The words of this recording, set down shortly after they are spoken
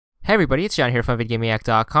Hey everybody, it's John here from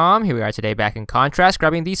VidGamiac.com. Here we are today back in Contrast,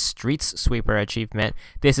 grabbing the Streets Sweeper achievement.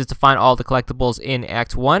 This is to find all the collectibles in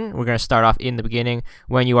Act 1. We're going to start off in the beginning.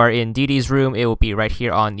 When you are in Dee Dee's room, it will be right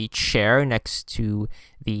here on the chair next to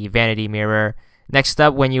the vanity mirror. Next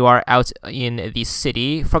up, when you are out in the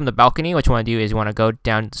city from the balcony, what you want to do is you want to go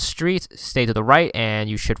down the street, stay to the right, and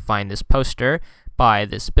you should find this poster by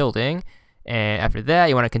this building. And after that,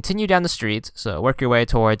 you want to continue down the street, so work your way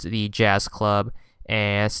towards the jazz club.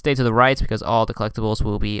 And stay to the right because all the collectibles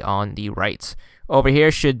will be on the right. Over here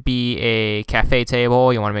should be a cafe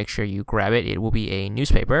table. You want to make sure you grab it. It will be a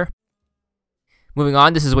newspaper. Moving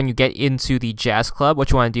on, this is when you get into the jazz club. What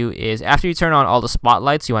you want to do is after you turn on all the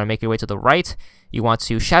spotlights, you want to make your way to the right. You want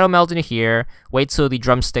to shadow meld into here, wait till the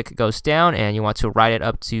drumstick goes down, and you want to ride it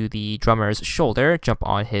up to the drummer's shoulder, jump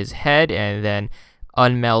on his head, and then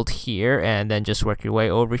unmeld here, and then just work your way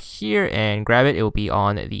over here and grab it. It will be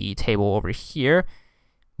on the table over here.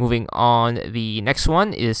 Moving on, the next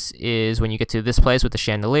one is when you get to this place with the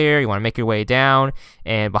chandelier. You want to make your way down,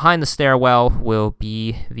 and behind the stairwell will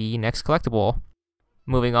be the next collectible.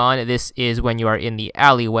 Moving on, this is when you are in the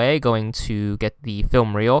alleyway going to get the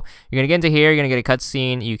film reel. You're going to get into here, you're going to get a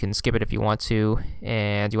cutscene. You can skip it if you want to,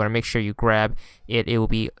 and you want to make sure you grab it. It will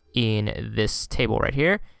be in this table right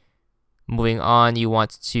here. Moving on, you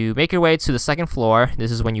want to make your way to the second floor.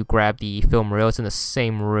 This is when you grab the film reel. It's in the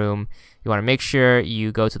same room. You want to make sure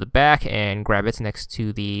you go to the back and grab it next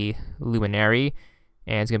to the luminary.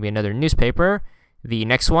 And it's going to be another newspaper. The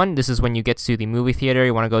next one, this is when you get to the movie theater.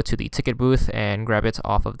 You want to go to the ticket booth and grab it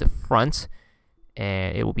off of the front.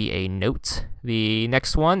 And it will be a note. The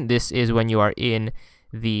next one, this is when you are in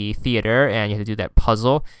the theater and you have to do that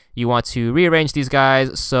puzzle. You want to rearrange these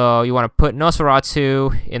guys, so you want to put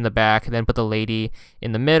Nosferatu in the back, then put the lady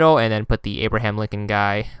in the middle, and then put the Abraham Lincoln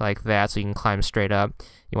guy like that so you can climb straight up.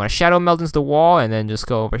 You want to shadow meld into the wall and then just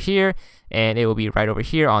go over here, and it will be right over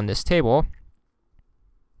here on this table.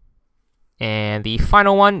 And the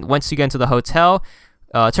final one, once you get into the hotel,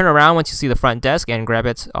 turn around once you see the front desk and grab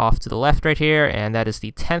it off to the left right here, and that is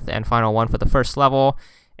the 10th and final one for the first level.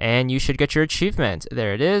 And you should get your achievement.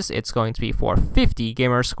 There it is. It's going to be for 50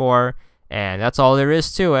 gamer score, and that's all there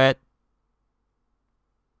is to it.